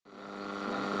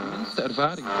You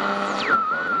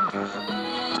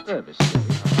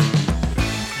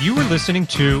are listening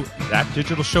to That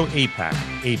Digital Show APAC,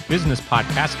 a business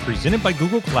podcast presented by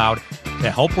Google Cloud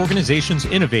to help organizations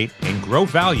innovate and grow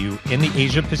value in the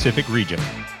Asia-Pacific region.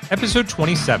 Episode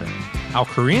 27, How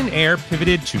Korean Air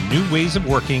Pivoted to New Ways of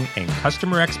Working and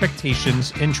Customer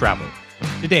Expectations in Travel.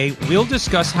 Today, we'll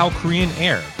discuss how Korean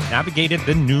Air navigated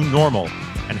the new normal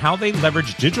and how they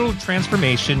leverage digital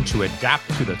transformation to adapt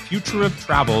to the future of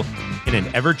travel in an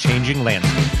ever-changing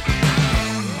landscape.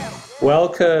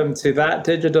 Welcome to That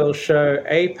Digital Show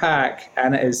APAC,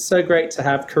 and it is so great to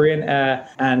have Korean Air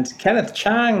and Kenneth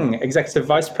Chang, Executive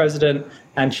Vice President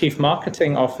and Chief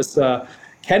Marketing Officer.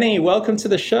 Kenny, welcome to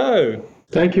the show.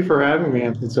 Thank you for having me.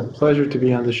 It's a pleasure to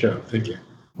be on the show. Thank you.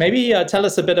 Maybe tell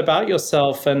us a bit about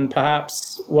yourself and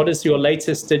perhaps what is your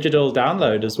latest digital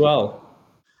download as well?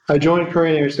 I joined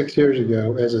Korean Air 6 years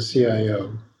ago as a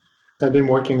CIO. I've been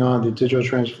working on the digital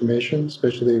transformation,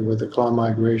 especially with the cloud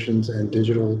migrations and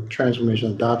digital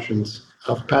transformation adoptions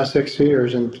of the past 6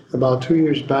 years. And about 2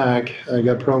 years back, I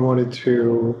got promoted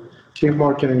to Chief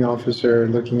Marketing Officer,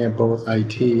 looking at both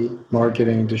IT,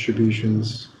 marketing,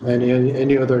 distributions, and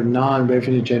any other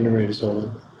non-revenue generators,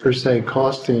 so per se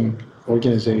costing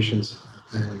organizations.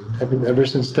 And ever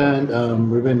since then,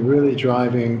 we've been really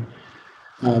driving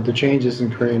the changes in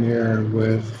Korean Air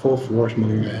with full force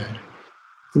moving ahead.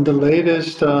 The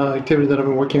latest activity that I've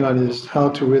been working on is how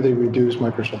to really reduce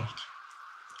Microsoft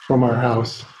from our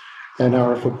house and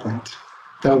our footprint.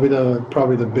 That will be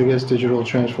probably the biggest digital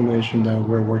transformation that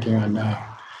we're working on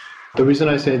now. The reason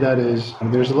I say that is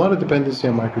there's a lot of dependency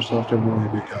on Microsoft everywhere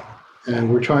we go.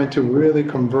 And we're trying to really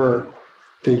convert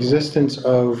the existence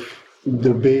of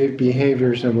the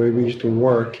behaviors and the way we used to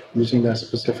work using that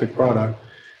specific product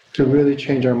to really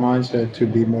change our mindset to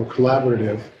be more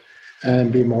collaborative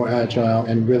and be more agile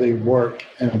and really work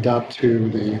and adapt to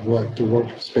what the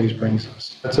workspace brings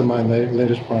us. That's my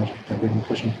latest project that we've been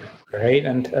pushing through. Great.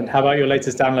 And how about your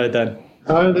latest download then?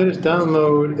 Our latest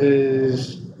download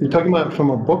is, you're talking about from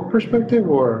a book perspective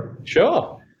or?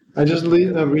 Sure. I just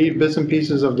read bits and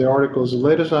pieces of the articles. The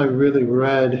latest I really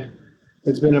read,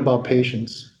 it's been about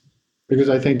patience. Because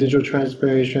I think digital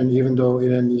transformation, even though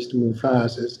it needs to move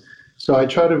fast, so I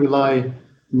try to rely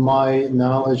my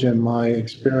knowledge and my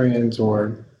experience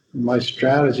or my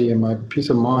strategy and my peace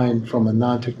of mind from a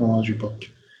non-technology book.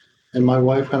 And my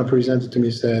wife kind of presented to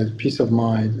me, said, peace of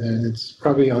mind, and it's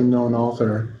probably unknown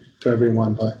author to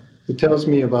everyone, but it tells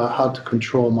me about how to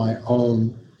control my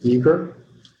own ego,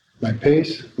 my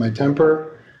pace, my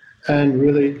temper, and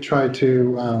really try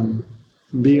to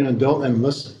be an adult and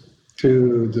listen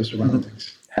to the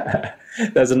surroundings.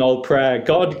 There's an old prayer,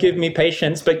 God, give me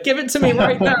patience, but give it to me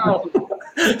right now.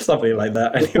 Something like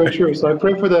that. Anyway. For sure. So I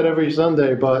pray for that every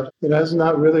Sunday, but it has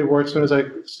not really worked. As soon as I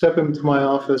step into my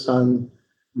office on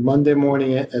Monday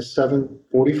morning at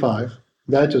 7:45,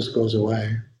 that just goes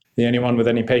away. The only one with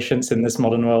any patience in this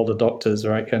modern world are doctors,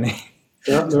 right, Kenny?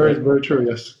 Yeah, very, very true.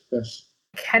 Yes.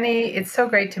 Kenny, it's so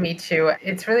great to meet you.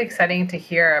 It's really exciting to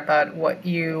hear about what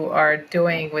you are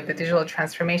doing with the digital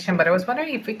transformation, but I was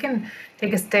wondering if we can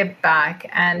take a step back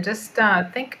and just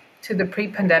think to the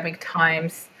pre-pandemic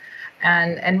times,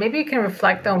 and maybe you can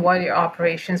reflect on what your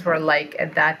operations were like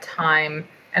at that time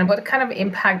and what kind of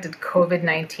impact did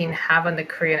COVID-19 have on the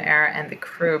Korean Air and the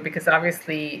crew? Because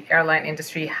obviously airline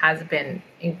industry has been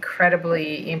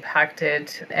incredibly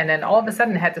impacted and then all of a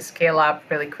sudden had to scale up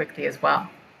really quickly as well.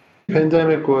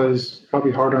 Pandemic was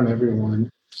probably hard on everyone.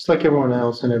 Just like everyone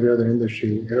else in every other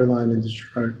industry, airline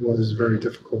industry was very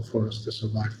difficult for us to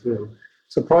survive through.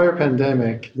 So prior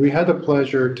pandemic, we had the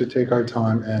pleasure to take our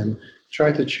time and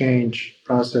try to change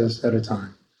process at a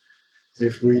time.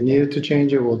 If we needed to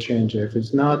change it, we'll change it. If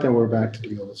it's not, then we're back to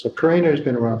the old. So Korean Air has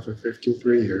been around for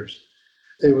 53 years.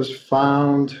 It was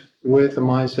found with a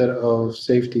mindset of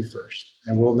safety first.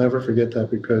 And we'll never forget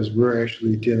that because we're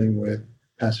actually dealing with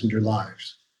passenger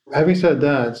lives. Having said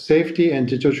that, safety and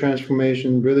digital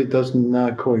transformation really does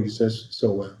not coexist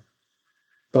so well.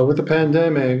 But with the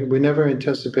pandemic, we never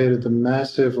anticipated the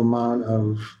massive amount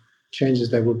of changes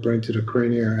that would bring to the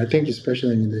Korean Air, I think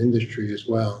especially in the industry as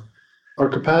well. Our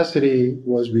capacity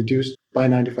was reduced by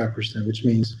 95%, which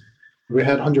means we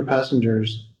had 100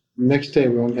 passengers. Next day,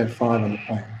 we only had 5 on the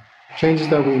plane. Changes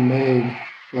that we made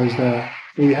was that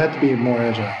we had to be more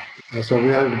agile. So we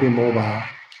had to be mobile.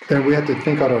 Then we had to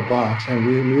think out of the box, and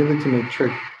we needed to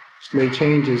make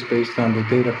changes based on the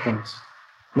data points,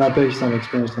 not based on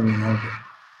experience in the market.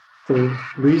 The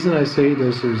reason I say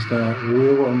this is that we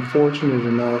were unfortunate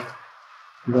enough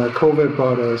that COVID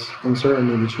brought us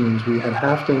uncertainty, which means we had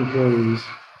half the employees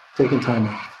taking time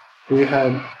off. We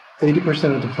had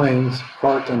 80% of the planes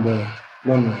parked on the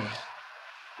runways.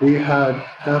 We had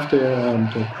half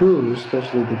the crews,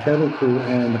 especially the cabin crew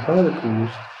and the pilot crews,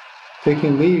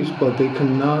 taking leaves, but they could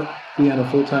not be on a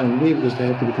full-time leave because they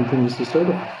had to be continuously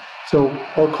certified. So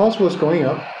our cost was going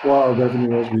up while our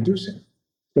revenue was reducing.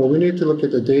 So we need to look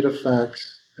at the data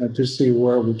facts to see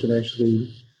where we can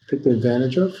actually take the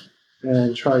advantage of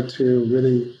and try to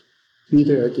really be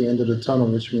there at the end of the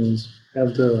tunnel, which means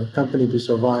have the company be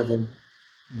surviving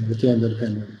at the end of the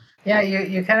pandemic. Yeah,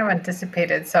 you kind of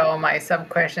anticipated some of my sub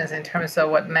questions in terms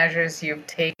of what measures you've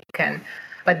taken.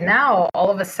 But now, all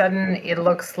of a sudden, it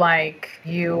looks like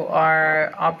you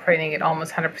are operating at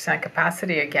almost 100%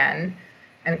 capacity again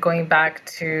and going back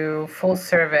to full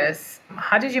service.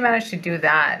 How did you manage to do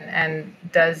that? And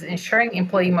does ensuring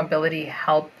employee mobility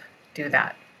help do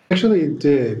that? Actually, it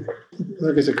did.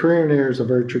 Like I said, Korean Air is a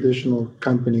very traditional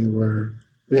company where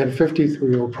we had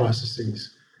 53-year-old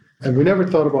processes, and we never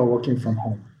thought about working from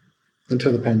home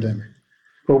until the pandemic.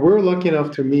 But we were lucky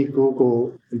enough to meet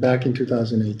Google back in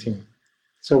 2018.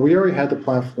 So we already had the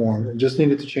platform and just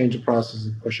needed to change the process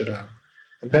and push it out.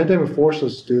 The pandemic forced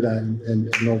us to do that in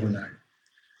overnight.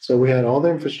 So we had all the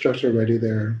infrastructure ready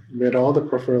there. We had all the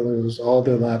portfolios, all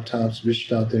the laptops,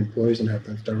 reached out to employees and had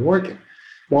them start working.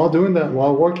 While doing that,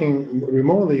 while working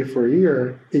remotely for a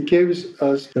year, it gives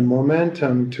us the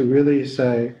momentum to really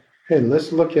say, hey,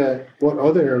 let's look at what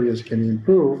other areas can we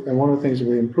improve. And one of the things that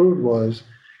we improved was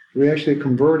we actually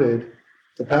converted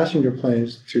the passenger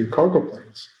planes to cargo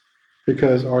planes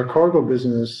because our cargo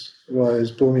business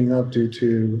was booming up due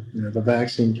to the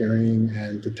vaccine carrying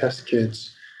and the test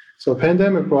kits. So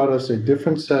pandemic brought us a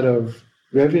different set of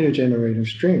revenue generating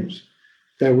streams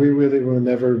that we really would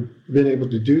never been able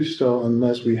to do so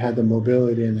unless we had the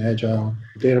mobility and agile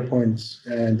data points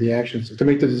and the actions to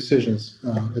make the decisions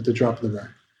at the drop of the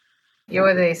dime. You know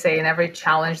what they say, in every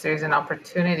challenge there's an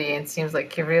opportunity, and it seems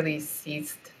like you really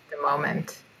seized the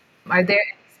moment. Are there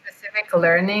any specific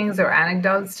learnings or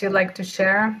anecdotes you'd like to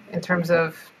share in terms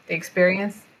of the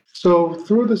experience? So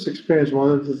through this experience, one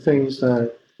of the things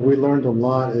that we learned a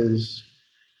lot is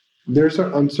there's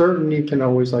an uncertainty can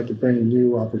always bring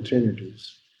new opportunities.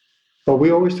 But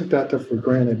we always took that for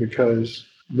granted because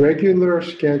regular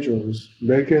schedules,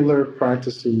 regular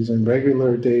practices, and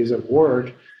regular days at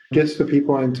work gets the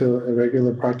people into a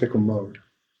regular practical mode.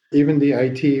 Even the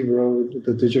IT road,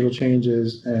 the digital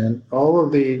changes, and all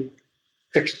of the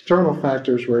external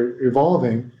factors were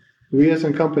evolving. We as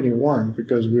a company weren't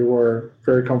because we were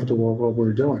very comfortable with what we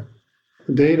were doing.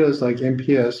 Data like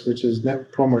NPS, which is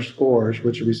Net Promoter Scores,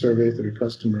 which we survey through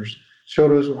customers,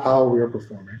 showed us how we are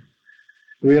performing.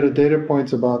 We had data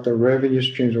points about the revenue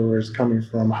streams, where it's coming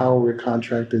from, how we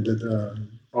contracted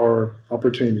our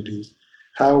opportunities,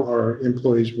 how our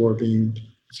employees were being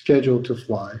scheduled to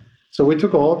fly. So we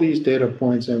took all these data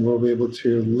points and we'll be able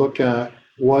to look at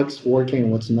what's working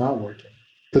and what's not working.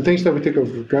 The things that we took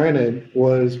for granted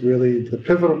was really the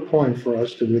pivotal point for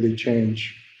us to really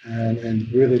change and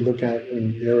really look at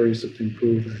areas to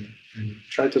improve and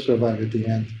try to survive at the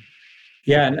end.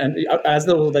 Yeah, and as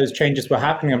all those changes were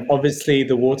happening, obviously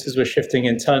the waters were shifting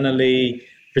internally.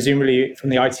 Presumably from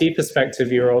the IT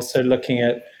perspective, you're also looking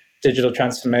at digital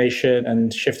transformation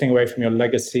and shifting away from your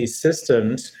legacy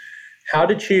systems. How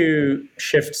did you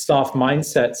shift staff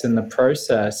mindsets in the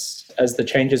process as the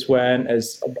changes went,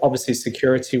 as obviously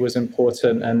security was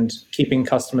important and keeping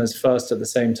customers first at the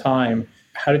same time?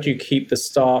 How did you keep the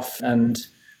staff and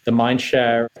the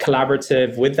mindshare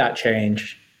collaborative with that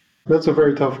change? That's a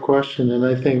very tough question. And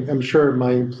I'm sure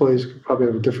my employees could probably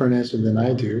have a different answer than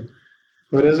I do.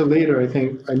 But as a leader, I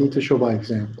think I need to show by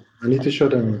example. I need to show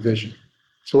them a vision.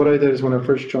 So what I did is when I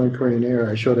first joined Korean Air,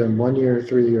 I showed them 1 year,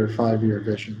 3 year, 5 year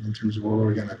vision in terms of where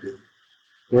we're going to be,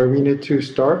 where we need to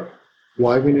start,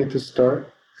 why we need to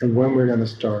start, and when we're going to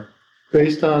start.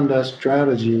 Based on that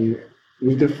strategy,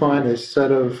 we defined a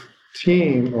set of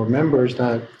team or members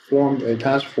that formed a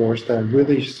task force that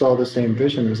really saw the same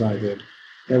vision as I did.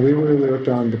 And we really worked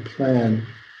on the plan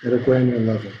at a granular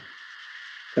level.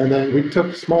 And then we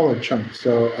took smaller chunks.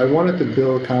 So I wanted to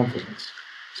build confidence.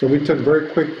 So we took very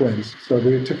quick wins. So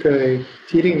we took a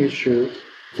heating issue.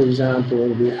 For example,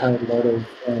 we had a lot of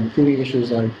heating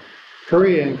issues like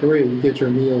in Korea, you get your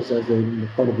meals as a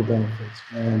part of the benefits.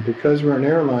 And because we're an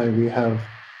airline, we have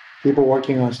people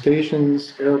working on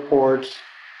stations, airports,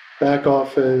 back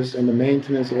office, and the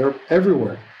maintenance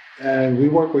everywhere. And we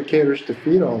work with caterers to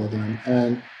feed all of them.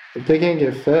 And if they can't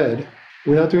get fed,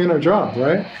 we're not doing our job,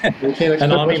 right? We can't expect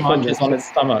An army marches on its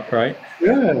stomach, right?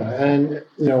 Yeah, and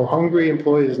hungry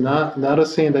employee is not a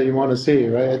scene that you want to see,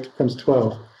 right? It becomes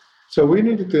 12. So we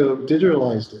needed to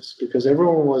digitalize this because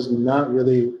everyone was not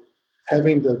really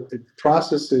having the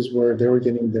processes where they were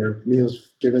getting their meals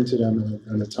given to them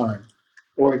at a time,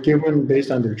 or given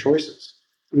based on their choices,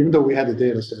 even though we had the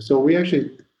data set. So we actually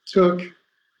took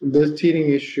this teething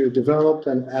issue, developed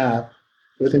an app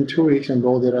within 2 weeks and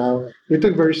rolled it out. We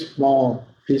took very small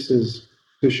pieces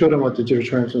to show them what digital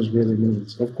transformation really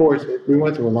means. Of course, we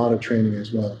went through a lot of training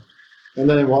as well. And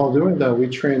then while doing that, we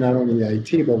trained not only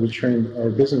IT, but we trained our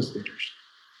business leaders.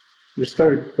 We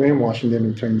started brainwashing them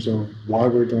in terms of why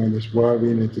we're doing this, why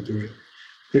we need to do it.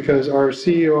 Because our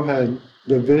CEO had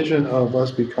the vision of us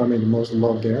becoming the most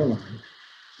loved airline.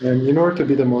 And in order to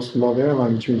be the most loved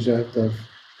airline, which means you have to have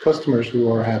customers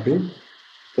who are happy.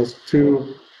 Plus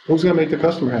two, who's going to make the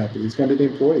customer happy? It's going to be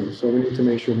the employees. So we need to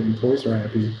make sure the employees are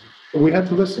happy. But we had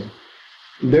to listen.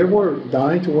 They were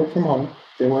dying to work from home.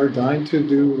 They were dying to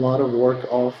do a lot of work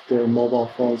off their mobile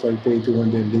phones like they do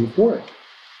when they leave work.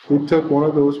 We took one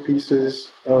of those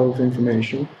pieces of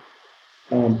information,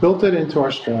 built it into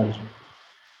our strategy.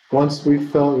 Once we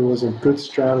felt it was a good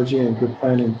strategy and good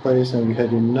plan in place and we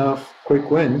had enough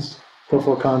quick wins, proof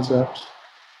of concepts,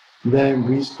 then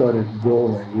we started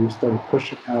rolling. We started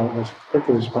pushing out as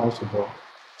quickly as possible.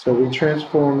 So we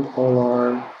transformed all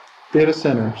our data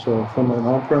center, so from an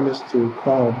on-premise to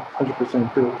cloud,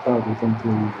 100% pure cloud within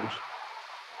 3 years.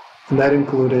 And that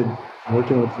included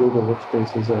working with Google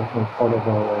Workspace as a part of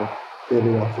our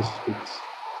daily office suites.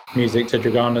 Music to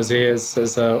Dragana's ears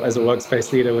as a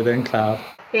workspace leader within cloud.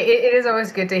 It is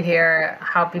always good to hear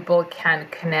how people can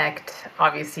connect,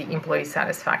 obviously, employee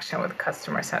satisfaction with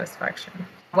customer satisfaction.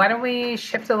 Why don't we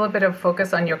shift a little bit of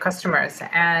focus on your customers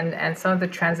and some of the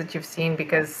trends that you've seen,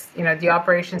 because the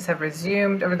operations have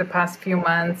resumed over the past few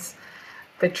months.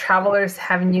 The travelers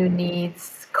have new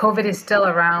needs. COVID is still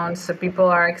around, so people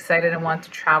are excited and want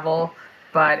to travel,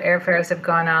 but airfares have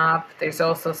gone up. There's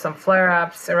also some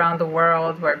flare-ups around the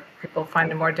world where people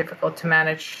find it more difficult to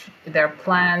manage their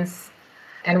plans.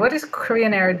 And what is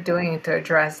Korean Air doing to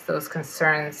address those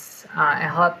concerns and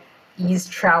help ease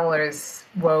travelers'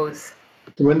 woes?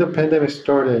 When the pandemic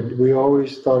started, we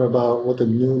always thought about what the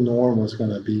new norm was going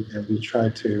to be, and we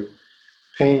tried to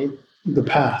paint the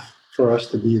path for us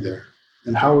to be there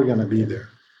and how we're going to be there.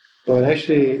 But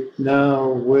actually now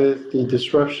with the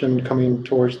disruption coming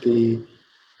towards the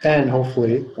end,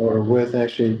 hopefully, or with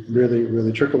actually really,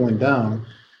 really trickling down,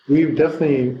 we've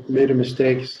definitely made a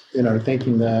mistake in our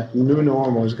thinking that new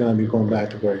normal is going to be going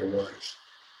back to where it was.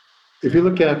 If you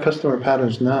look at customer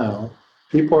patterns now,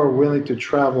 people are willing to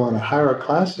travel in higher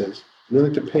classes,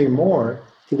 willing to pay more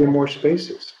to get more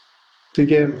spaces, to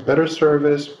get better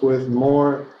service with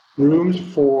more rooms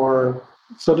for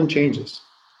sudden changes.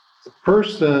 The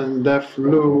person that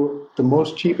flew the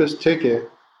most cheapest ticket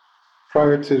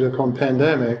prior to the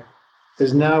pandemic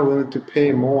is now willing to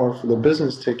pay more for the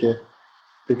business ticket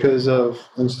because of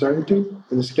uncertainty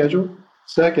in the schedule.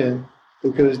 Second,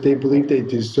 because they believe they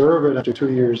deserve it after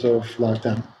 2 years of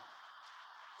lockdown.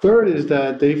 Third is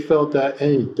that they felt that,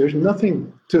 hey, there's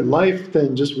nothing to life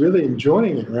than just really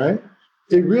enjoying it, right?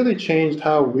 It really changed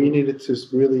how we needed to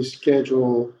really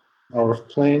schedule our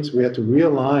planes. We had to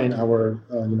realign our,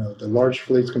 the large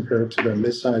fleets compared to the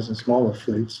mid-size and smaller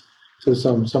fleets to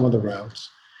some of the routes.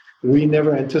 We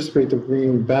never anticipated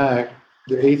bringing back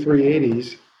the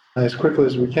A380s as quickly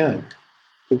as we can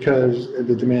because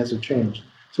the demands have changed.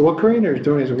 So what Korean Air is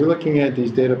doing is we're looking at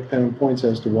these data points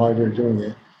as to why they're doing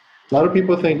it. A lot of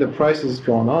people think the price has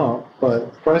gone up,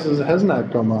 but prices has not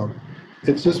come up.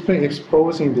 It's just been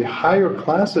exposing the higher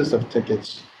classes of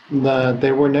tickets that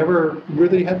they were never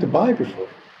really had to buy before.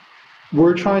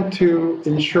 We're trying to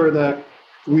ensure that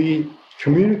we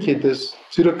communicate this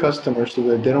to the customers so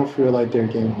that they don't feel like they're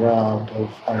getting robbed of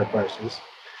higher prices.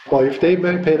 Well, if they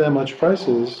pay that much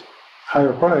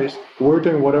higher price, we're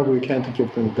doing whatever we can to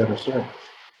give them a better service.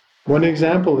 One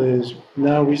example is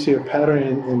now we see a pattern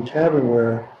in cabin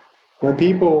where when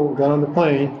people got on the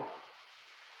plane,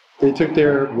 they took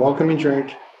their welcoming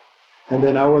drink, and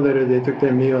then an hour later they took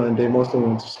their meal and they mostly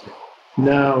went to sleep.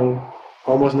 Now,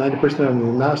 almost 90% of them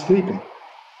are not sleeping.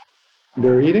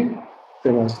 They're eating, they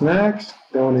want snacks,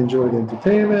 they want to enjoy the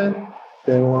entertainment,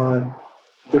 they want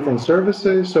different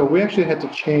services. So we actually had to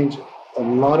change a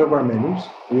lot of our menus.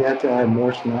 We had to add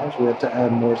more snacks, we had to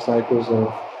add more cycles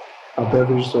of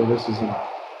beverage services.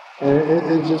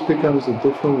 And it just becomes a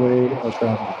different way of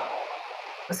traveling.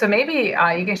 So maybe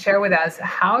you can share with us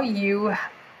how you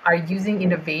are using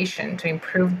innovation to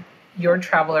improve your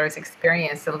travelers'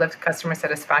 experience to lift customer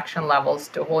satisfaction levels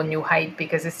to a whole new height,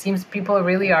 because it seems people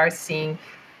really are seeing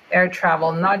air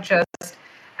travel not just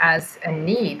as a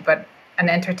need, but an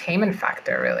entertainment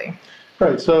factor, really.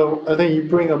 Right. So I think you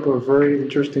bring up a very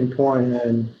interesting point,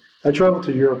 and I travel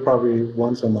to Europe probably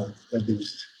once a month at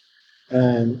least.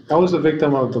 And I was a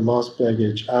victim of the lost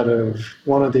baggage out of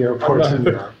one of the airports in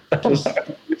Europe. Just,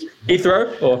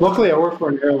 Heathrow? Or? luckily, I work for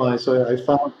an airline, so I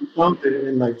found it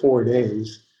in like 4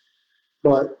 days.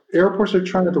 But airports are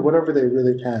trying to do whatever they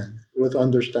really can with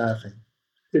understaffing.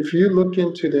 If you look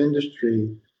into the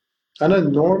industry, on a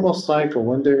normal cycle,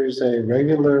 when there's a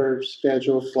regular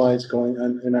scheduled flights going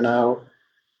in and out,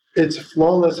 it's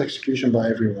flawless execution by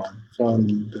everyone, from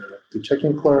the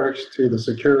check-in clerks to the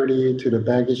security to the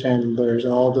baggage handlers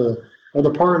and all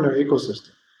the partner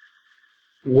ecosystem.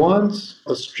 Once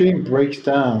a stream breaks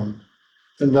down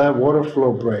and that water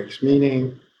flow breaks,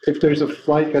 meaning if there's a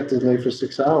flight got delayed for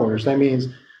 6 hours, that means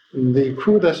the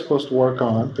crew that's supposed to work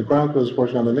on, the ground crew that's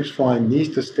working on the next flight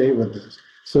needs to stay with this.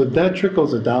 So that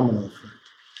trickles a domino effect.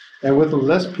 And with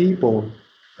less people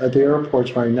at the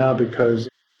airports right now, because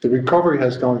the recovery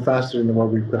has gone faster than what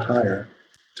we could hire.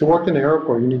 To work in the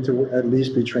airport, you need to at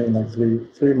least be trained like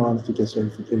three months to get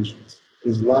certifications.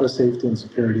 There's a lot of safety and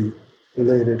security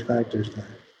related factors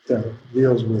that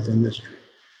deals with industry.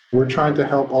 We're trying to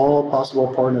help all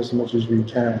possible partners as much as we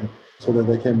can so that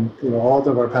they can, all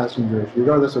of our passengers,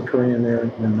 regardless of Korean Air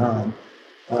or not,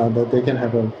 that they can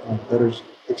have a better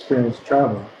experience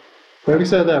traveling. Having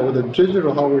said that, with the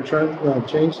digital, how we're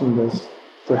changing this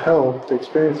to help the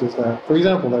experiences that, for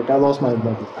example, like I lost my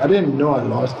luggage. I didn't know I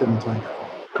lost it until I got home.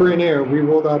 Korean Air, we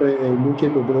rolled out a new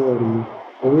capability,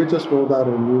 or we just rolled out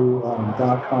a new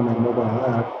 .com and mobile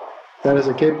app that has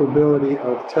a capability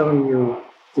of telling you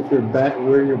if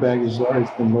where your baggage are.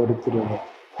 It's been loaded to the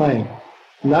plane.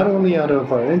 Not only out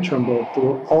of our interim, but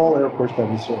through all airports that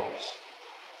we service.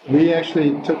 We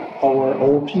actually took our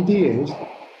old PDAs,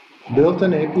 built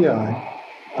an API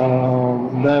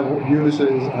that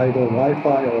uses either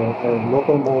Wi-Fi or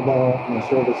local mobile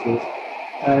services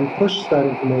and pushes that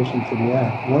information to the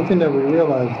app. One thing that we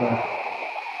realized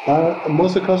that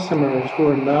most of the customers who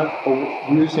are not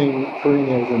using Korean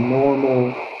Air as a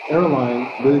normal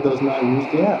airline really does not use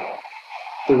the app.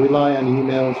 They rely on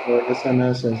emails or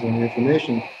SMS as an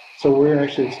information. So we're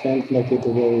actually expanding that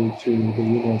capability to the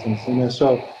emails and SMS.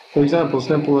 So, for example,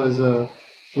 simple as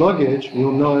luggage,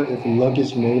 we'll know if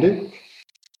luggage made it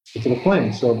to the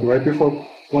plane. So right before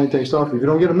plane takes off, if you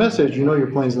don't get a message, your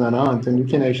plane's not on, then you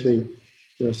can actually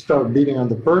start beating on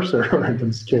the purser. I'm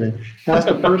just kidding. Ask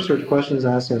the purser questions,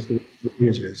 ask the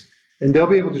users. And they'll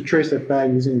be able to trace that back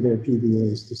using their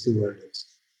PDAs to see where it is.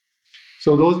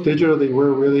 So those digitally,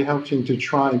 we're really helping to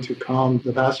try to calm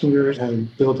the passengers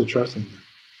and build the trust in them.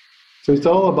 So it's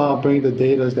all about bringing the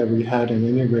data that we had and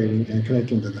integrating and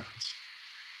connecting the dots.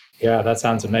 Yeah, that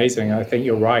sounds amazing. I think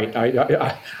you're right.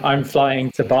 I'm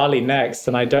flying to Bali next,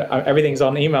 and everything's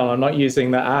on email. I'm not using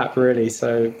the app really.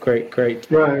 So great.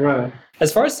 Right.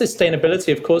 As far as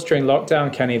sustainability, of course, during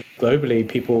lockdown, Kenny, globally,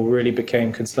 people really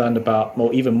became concerned about,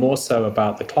 even more so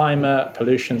about the climate,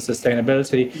 pollution,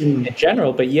 sustainability in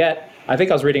general. But yet, I think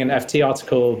I was reading an FT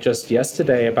article just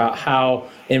yesterday about how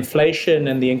inflation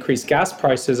and the increased gas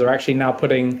prices are actually now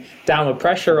putting downward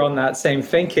pressure on that same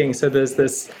thinking. So there's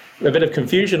a bit of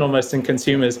confusion almost in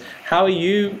consumers. How are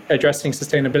you addressing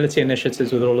sustainability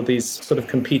initiatives with all of these sort of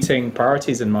competing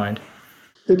priorities in mind?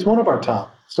 It's one of our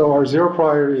top. So our zero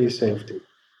priority is safety.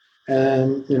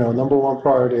 And, number one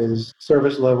priority is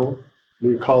service level.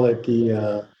 We call it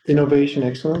the innovation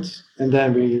excellence. And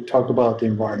then we talk about the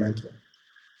environmental.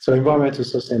 So environmental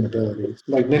sustainability,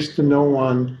 like next to no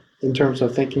one in terms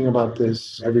of thinking about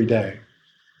this every day.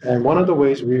 And one of the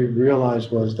ways we realized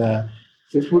was that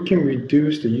if we can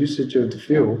reduce the usage of the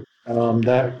fuel,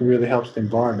 that really helps the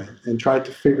environment, and try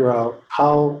to figure out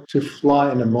how to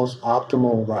fly in the most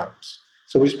optimal routes.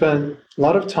 So we spend a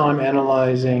lot of time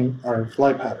analyzing our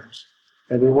flight patterns.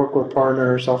 And we work with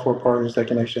software partners that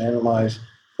can actually analyze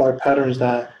flight patterns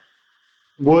that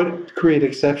would create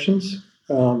exceptions.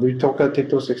 We take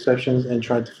those exceptions and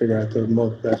try to figure out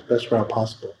the best route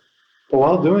possible. But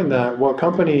while doing that, what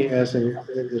company as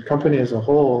a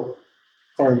whole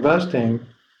are investing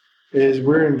is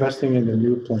we're investing in the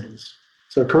new planes.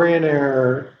 So Korean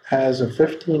Air has a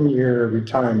 15-year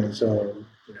retirement. So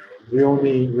we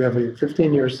have a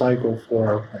 15-year cycle for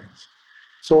our planes.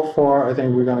 So far, I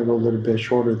think we're going to go a little bit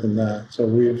shorter than that. So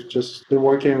we've just been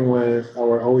working with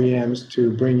our OEMs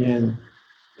to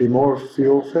be more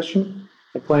fuel efficient.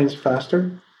 The plane's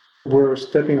faster. We're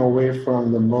stepping away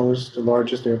from the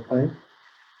largest airplane.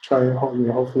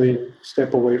 Hopefully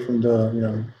step away from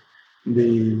the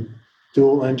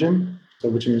dual engine,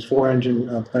 which means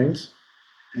 4-engine planes,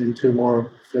 into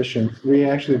more efficient. We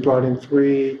actually brought in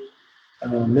 3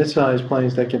 mid-sized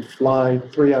planes that can fly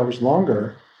 3 hours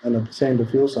longer and the same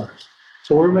fuel size.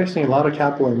 So we're making a lot of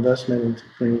capital investment into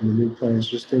bringing the new planes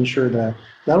just to ensure that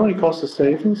not only cost of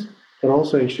savings, but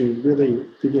also actually really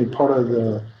being part of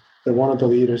the one of the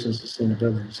leaders in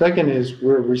sustainability. Second is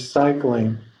we're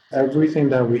recycling everything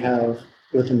that we have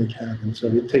within the cabin. So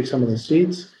we take some of the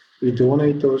seats, we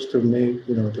donate those to make,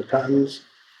 the cottons,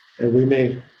 and we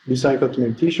make recycle to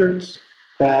make t-shirts,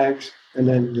 bags, and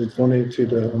then we donate to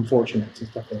the unfortunates and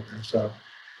stuff like that. So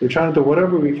we're trying to do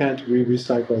whatever we can to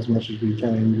recycle as much as we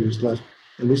can and use less.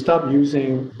 And we stop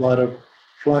using a lot of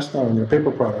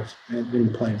paper products in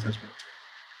the planes as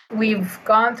well. We've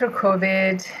gone through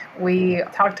COVID. We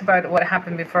talked about what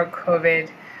happened before COVID.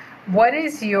 What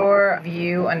is your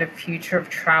view on the future of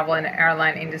travel and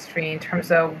airline industry in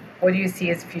terms of what do you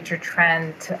see as future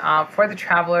trend for the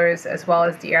travelers as well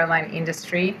as the airline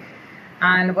industry?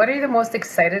 And what are you the most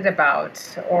excited about?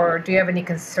 Or do you have any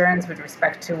concerns with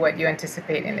respect to what you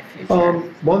anticipate in the future?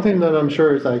 One thing that I'm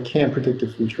sure is I can't predict the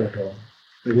future at all.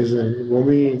 Because when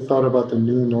we thought about the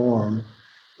new norm,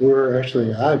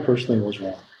 I personally was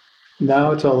wrong.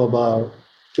 Now it's all about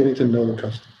getting to know the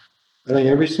customer. I think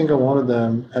every single one of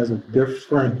them has a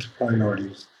different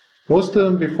priorities. Most of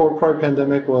them before prior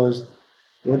pandemic was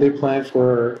when they planned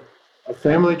for a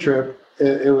family trip,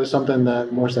 it was something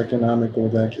that most economical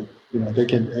that could, they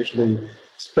can actually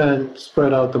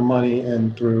spread out the money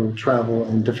and through travel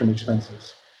and different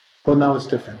expenses. But now it's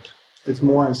different. It's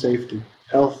more on safety,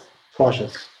 health,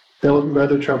 cautious. They'll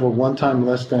rather travel one time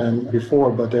less than before,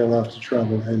 but they're allowed to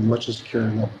travel in much a secure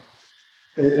level.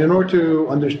 In order to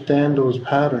understand those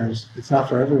patterns, it's not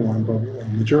for everyone, but a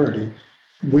majority,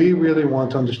 we really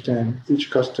want to understand each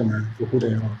customer for who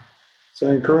they are. So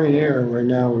in Korean Air, right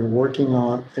now, we're working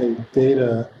on a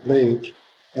data lake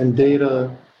and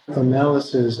data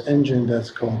analysis engine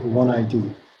that's called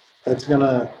OneID. That's going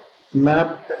to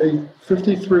map a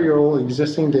 53-year-old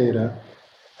existing data.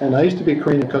 And I used to be a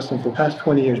Korean customer for the past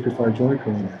 20 years before I joined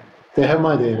Korean Air. They have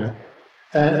my data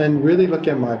and really look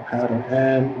at my pattern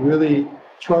and really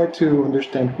try to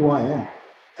understand who I am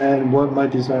and what my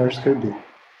desires could be.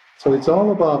 So it's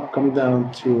all about coming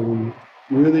down to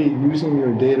really using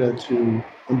your data to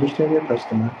understand your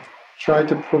customer, try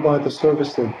to provide the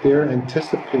service that they're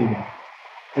anticipating.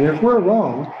 And if we're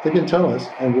wrong, they can tell us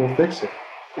and we'll fix it.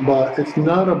 But it's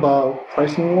not about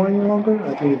pricing war any longer.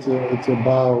 I think it's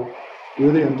about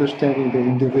really understanding the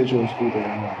individuals who they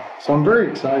are. So I'm very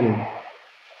excited.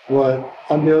 But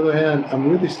on the other hand, I'm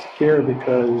really scared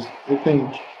because I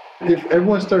think if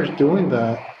everyone starts doing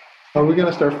that, are we going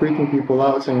to start freaking people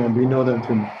out saying we know them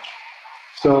too much?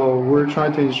 So we're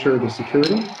trying to ensure the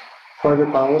security,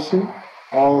 private policy,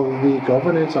 all of the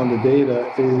governance on the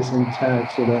data is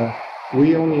intact so that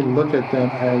we only look at them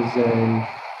as a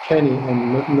Kenny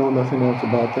and know nothing else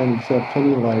about them except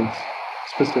Kenny likes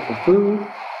specific food.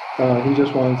 He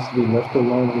just wants to be left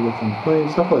alone when he gets on the plane,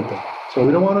 stuff like that. So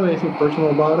we don't want to know anything personal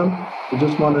about him. We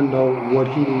just want to know what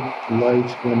he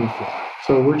likes when he flies.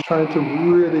 So we're trying to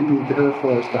really be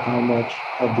careful as to how much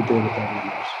of the data that we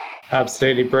use.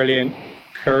 Absolutely brilliant.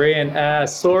 Korean Air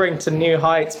soaring to new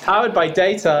heights, powered by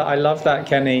data. I love that,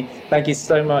 Kenny. Thank you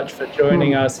so much for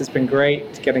joining us. It's been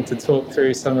great getting to talk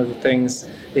through some of the things,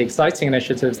 the exciting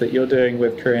initiatives that you're doing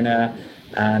with Korean Air.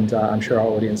 And I'm sure our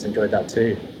audience enjoyed that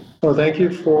too. Well, thank you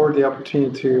for the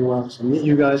opportunity to meet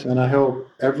you guys, and I hope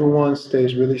everyone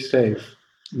stays really safe.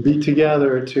 Be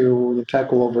together to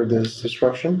tackle over this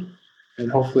disruption,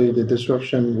 and hopefully the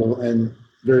disruption will end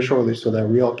very shortly so that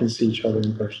we all can see each other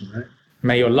in person, right?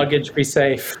 May your luggage be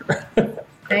safe.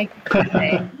 Thank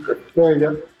you. There you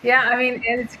go. Yeah, I mean,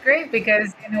 and it's great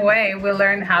because in a way we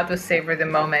learn how to savor the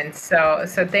moment. So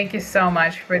thank you so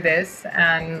much for this,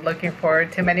 and looking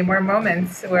forward to many more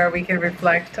moments where we can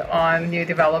reflect on new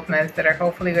developments that are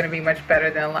hopefully going to be much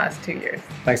better than the last 2 years.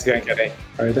 Thanks again, Kenny.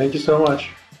 All right, thank you so much.